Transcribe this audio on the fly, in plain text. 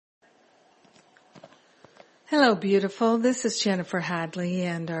Hello, beautiful. This is Jennifer Hadley,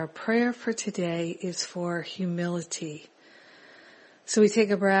 and our prayer for today is for humility. So we take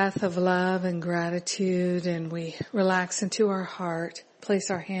a breath of love and gratitude, and we relax into our heart,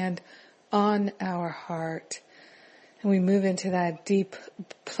 place our hand on our heart, and we move into that deep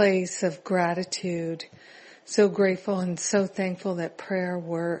place of gratitude. So grateful and so thankful that prayer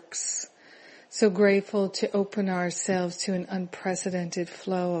works. So grateful to open ourselves to an unprecedented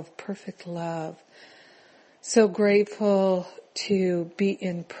flow of perfect love. So grateful to be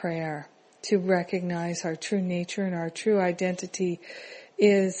in prayer, to recognize our true nature and our true identity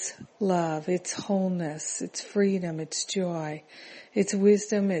is love, it's wholeness, it's freedom, it's joy, it's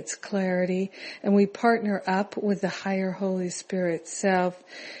wisdom, it's clarity, and we partner up with the higher Holy Spirit self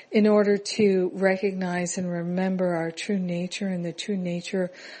in order to recognize and remember our true nature and the true nature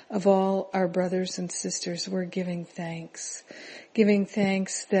of all our brothers and sisters. We're giving thanks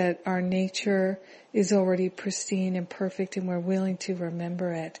that our nature is already pristine and perfect, and we're willing to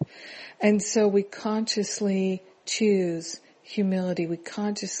remember it. And so we consciously choose humility. We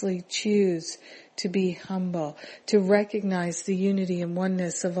consciously choose to be humble, to recognize the unity and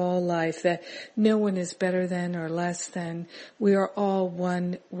oneness of all life, that no one is better than or less than. We are all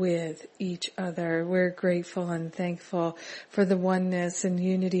one with each other. We're grateful and thankful for the oneness and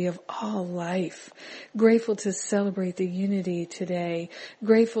unity of all life. Grateful to celebrate the unity today.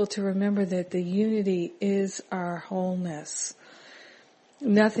 Grateful to remember that the unity is our wholeness.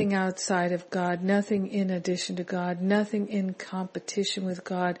 Nothing outside of God, nothing in addition to God, nothing in competition with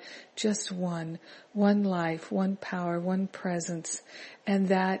God, just one life, one power, one presence. And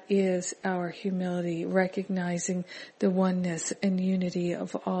that is our humility, recognizing the oneness and unity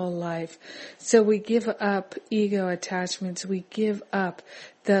of all life. So we give up ego attachments, we give up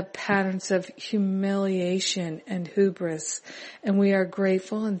the patterns of humiliation and hubris, and we are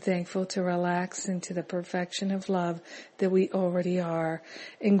grateful and thankful to relax into the perfection of love that we already are.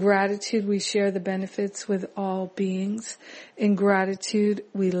 In gratitude, we share the benefits with all beings. In gratitude,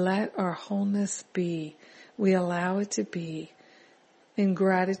 we let our wholeness be. We allow it to be. In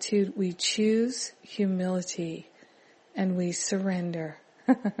gratitude, we choose humility and we surrender.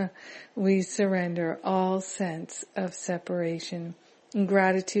 We surrender all sense of separation. In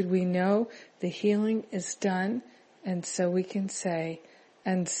gratitude, we know the healing is done, and so we can say,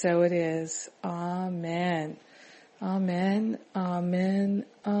 and so it is. Amen. Amen. Amen.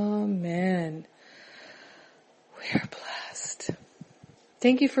 Amen. We are blessed.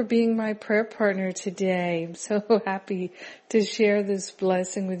 Thank you for being my prayer partner today. I'm so happy to share this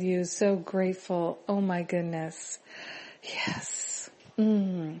blessing with you. So grateful. Oh my goodness. Yes.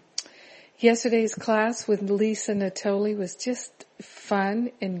 Yesterday's class with Lisa Natoli was just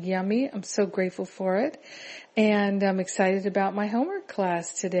fun and yummy. I'm so grateful for it. And I'm excited about my homework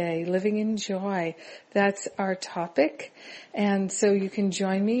class today, Living in Joy. That's our topic. And so you can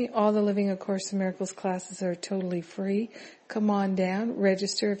join me. All the Living A Course in Miracles classes are totally free. Come on down,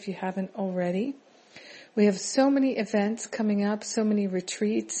 register if you haven't already. We have so many events coming up, so many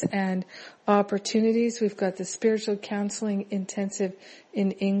retreats and opportunities. We've got the Spiritual Counseling Intensive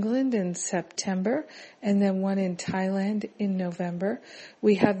in England in September, and then one in Thailand in November.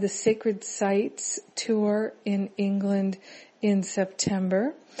 We have the Sacred Sites Tour in England in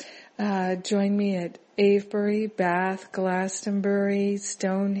September. Join me at Avebury, Bath, Glastonbury,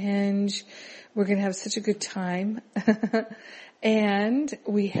 Stonehenge. We're going to have such a good time. And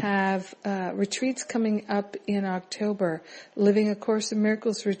we have retreats coming up in October. Living A Course in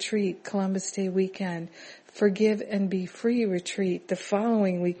Miracles retreat, Columbus Day weekend. Forgive and Be Free retreat the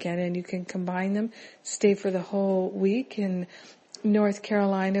following weekend, and you can combine them. Stay for the whole week in North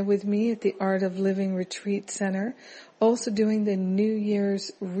Carolina with me at the Art of Living Retreat Center. Also doing the New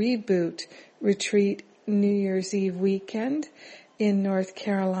Year's Reboot retreat, New Year's Eve weekend in North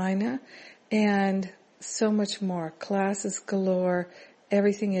Carolina. And so much more. Classes galore.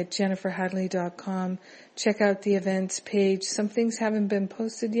 Everything at jenniferhadley.com. Check out the events page. Some things haven't been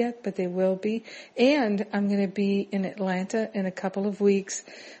posted yet, but they will be. And I'm going to be in Atlanta in a couple of weeks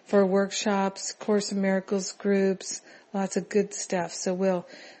for workshops, Course in Miracles groups, lots of good stuff. So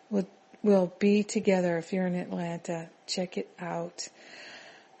we'll be together if you're in Atlanta. Check it out.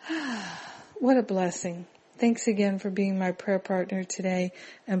 What a blessing. Thanks again for being my prayer partner today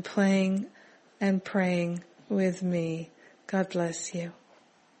and playing and praying with me. God bless you.